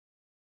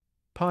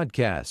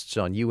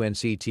podcasts on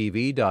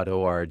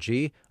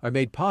UNC-TV.org are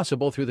made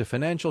possible through the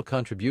financial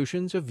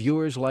contributions of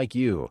viewers like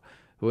you,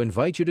 who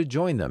invite you to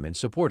join them in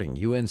supporting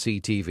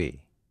UNC-TV.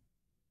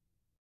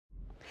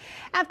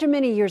 After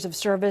many years of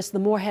service, the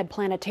Morehead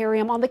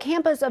Planetarium on the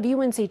campus of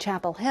UNC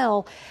Chapel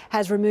Hill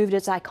has removed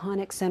its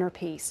iconic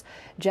centerpiece.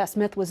 Jess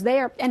Smith was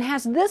there and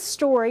has this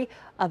story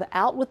of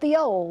out with the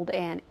old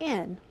and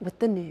in with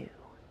the new.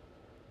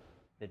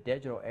 The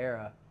digital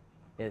era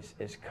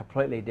is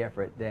completely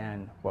different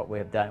than what we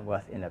have done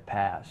with in the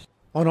past.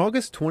 On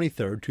August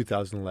 23,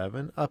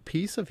 2011, a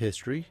piece of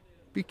history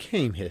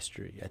became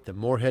history at the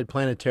Morehead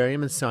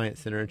Planetarium and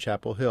Science Center in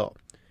Chapel Hill.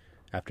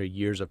 After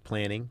years of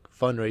planning,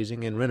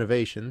 fundraising, and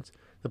renovations,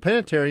 the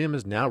planetarium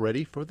is now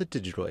ready for the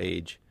digital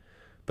age.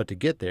 But to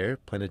get there,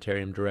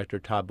 Planetarium Director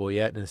Todd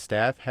Boyette and his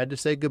staff had to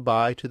say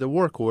goodbye to the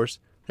workhorse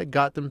that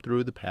got them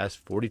through the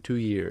past 42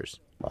 years.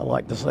 I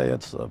like to say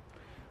it's the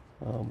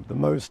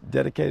most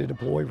dedicated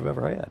employee we've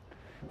ever had.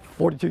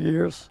 42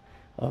 years,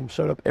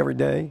 showed up every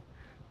day,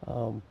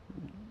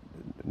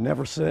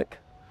 never sick,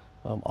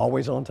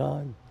 always on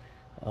time.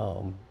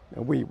 And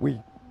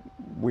we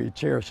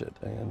cherish it,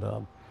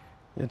 and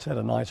it's had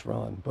a nice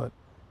run, but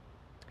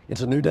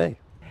it's a new day.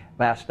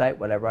 Last night,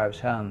 whenever I was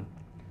home,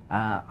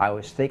 I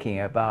was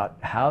thinking about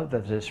how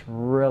does this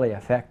really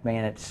affect me,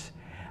 and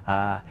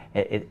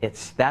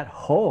it's that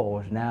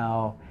hole is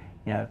now,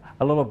 a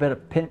little bit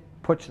of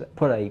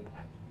put a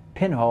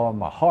pinhole in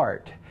my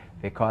heart,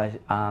 because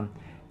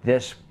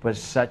this was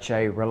such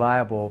a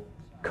reliable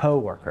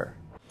co-worker.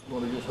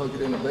 Want to just hook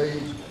it in a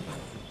bead?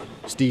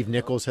 Steve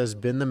Nichols has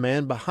been the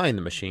man behind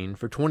the machine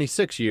for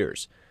 26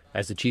 years.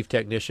 As the chief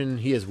technician,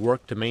 he has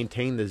worked to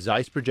maintain the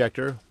Zeiss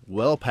Projector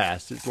well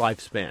past its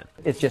lifespan.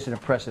 It's just an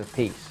impressive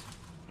piece,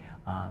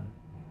 and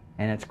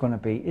it's going to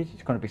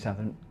be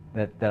something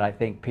that I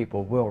think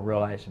people will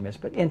realize and miss.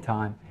 But in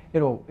time,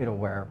 it'll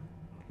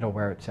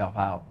wear itself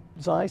out.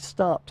 Zeiss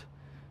stopped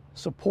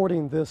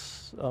supporting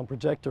this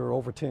projector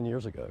over 10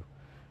 years ago,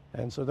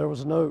 and so there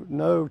was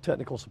no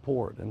technical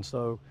support, and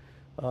so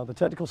the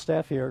technical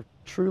staff here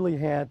truly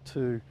had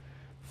to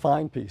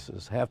find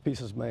pieces, have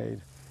pieces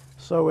made.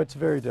 So it's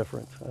very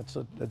different. It's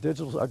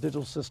our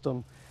digital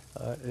system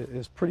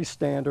is pretty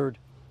standard.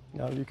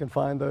 You can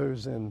find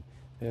those in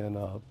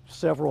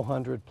several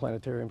hundred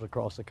planetariums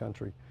across the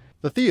country.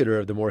 The theater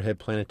of the Morehead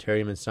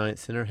Planetarium and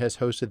Science Center has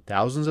hosted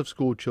thousands of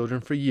school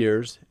children for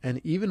years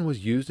and even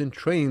was used in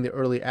training the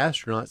early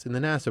astronauts in the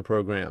NASA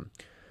program.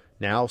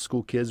 Now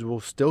school kids will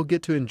still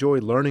get to enjoy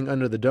learning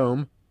under the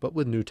dome, but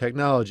with new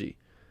technology.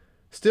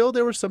 Still,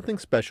 there was something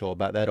special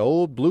about that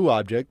old blue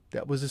object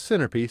that was a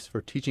centerpiece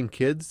for teaching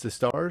kids the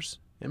stars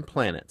and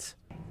planets.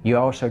 You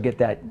also get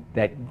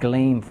that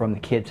gleam from the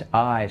kids'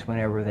 eyes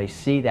whenever they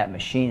see that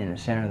machine in the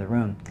center of the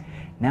room.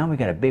 Now we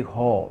got a big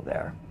hole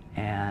there,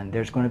 and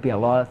there's going to be a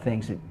lot of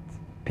things that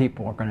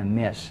people are going to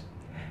miss.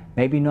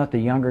 Maybe not the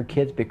younger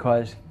kids,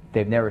 because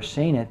they've never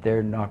seen it,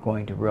 they're not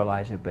going to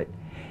realize it, but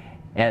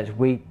as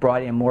we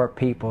brought in more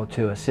people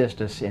to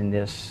assist us in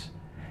this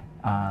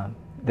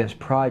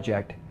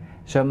project,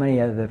 so many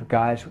of the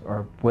guys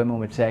or women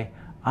would say,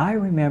 I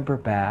remember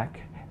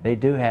back. They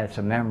do have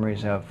some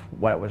memories of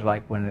what it was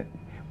like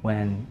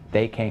when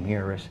they came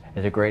here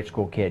as a grade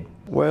school kid.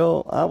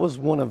 Well, I was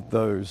one of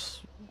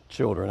those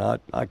children.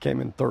 I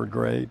came in 3rd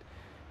grade,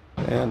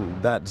 and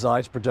that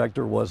Zeiss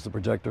projector was the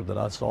projector that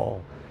I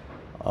saw.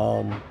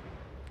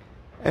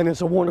 And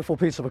it's a wonderful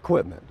piece of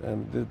equipment,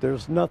 and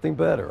there's nothing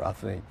better, I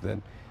think,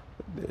 than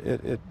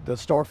the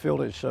star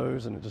field it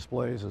shows and it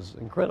displays is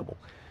incredible.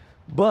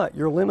 But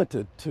you're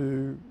limited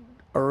to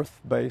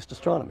Earth-based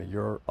astronomy.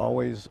 You're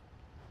always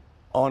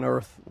on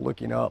Earth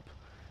looking up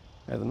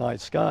at the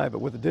night sky,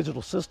 but with a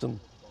digital system,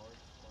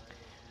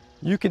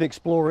 you can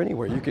explore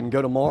anywhere. You can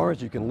go to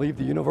Mars, you can leave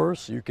the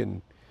universe, you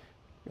can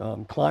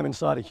climb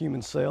inside a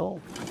human cell.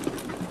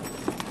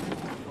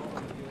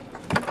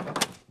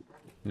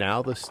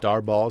 Now the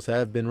star balls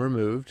have been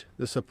removed,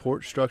 the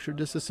support structure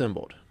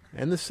disassembled,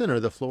 and the center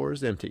of the floor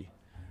is empty.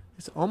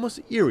 It's almost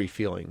eerie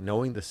feeling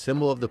knowing the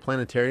symbol of the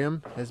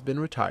planetarium has been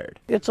retired.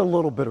 It's a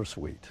little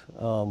bittersweet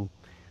to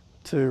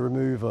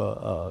remove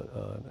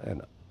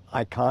an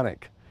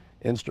iconic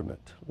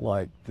instrument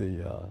like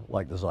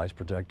the Zeiss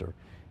Projector.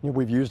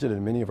 We've used it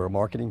in many of our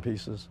marketing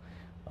pieces.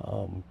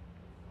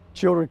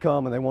 Children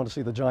come and they want to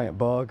see the giant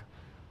bug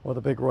or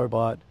the big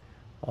robot.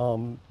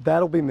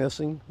 That'll be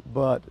missing,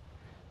 but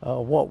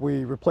what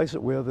we replace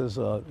it with is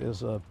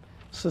a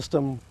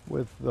system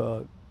with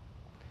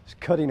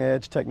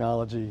cutting-edge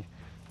technology,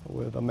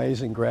 with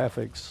amazing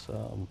graphics.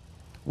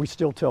 We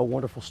still tell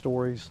wonderful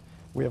stories.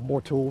 We have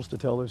more tools to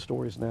tell those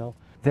stories now.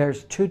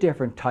 There's 2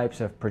 different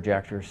types of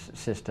projector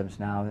systems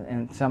now,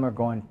 and some are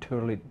going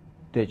totally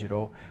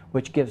digital,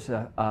 which gives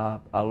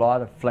a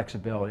lot of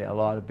flexibility, a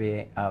lot of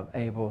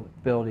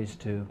abilities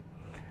to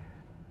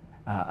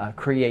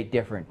create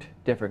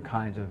different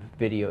kinds of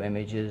video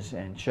images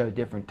and show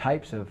different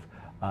types of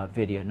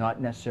video, not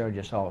necessarily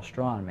just all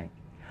astronomy.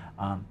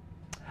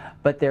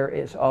 But there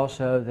is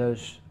also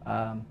those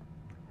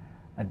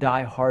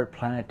die-hard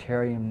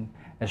planetarium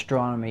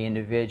astronomy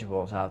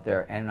individuals out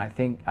there, and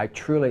I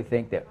truly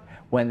think that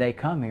when they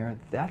come here,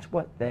 that's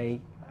what they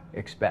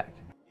expect.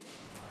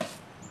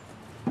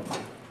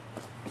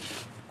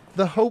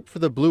 The hope for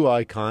the blue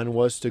icon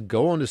was to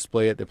go on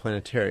display at the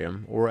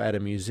planetarium or at a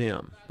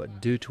museum,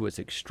 but due to its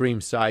extreme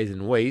size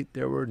and weight,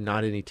 there were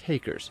not any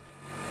takers.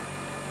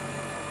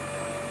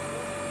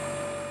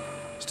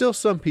 Still,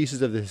 some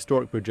pieces of the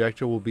historic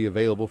projector will be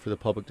available for the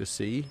public to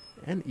see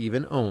and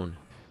even own.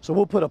 So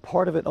we'll put a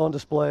part of it on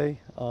display.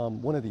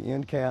 One of the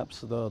end caps,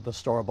 the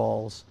star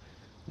balls,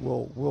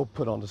 we'll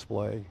put on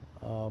display.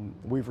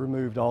 We've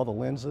removed all the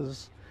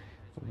lenses.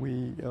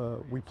 We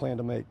plan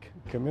to make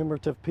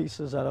commemorative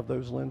pieces out of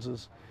those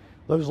lenses.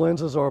 Those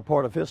lenses are a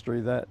part of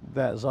history that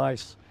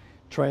Zeiss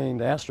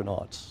trained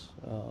astronauts,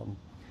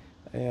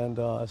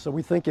 so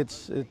we think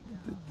it's an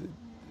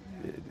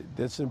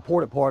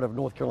important part of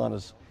North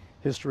Carolina's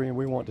history, and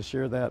we want to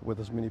share that with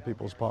as many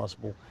people as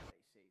possible.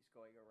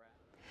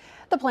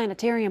 The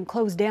planetarium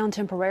closed down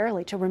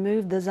temporarily to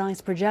remove the Zeiss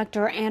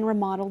projector and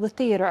remodel the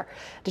theater.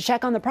 To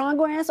check on the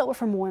progress or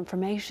for more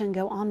information,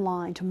 go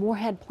online to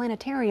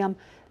moreheadplanetarium.org.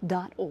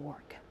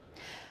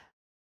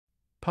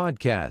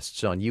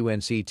 Podcasts on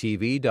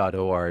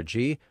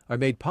UNC-TV.org are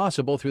made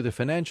possible through the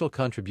financial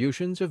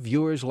contributions of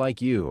viewers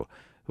like you,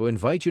 who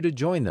invite you to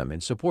join them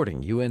in supporting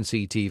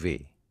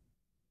UNC-TV.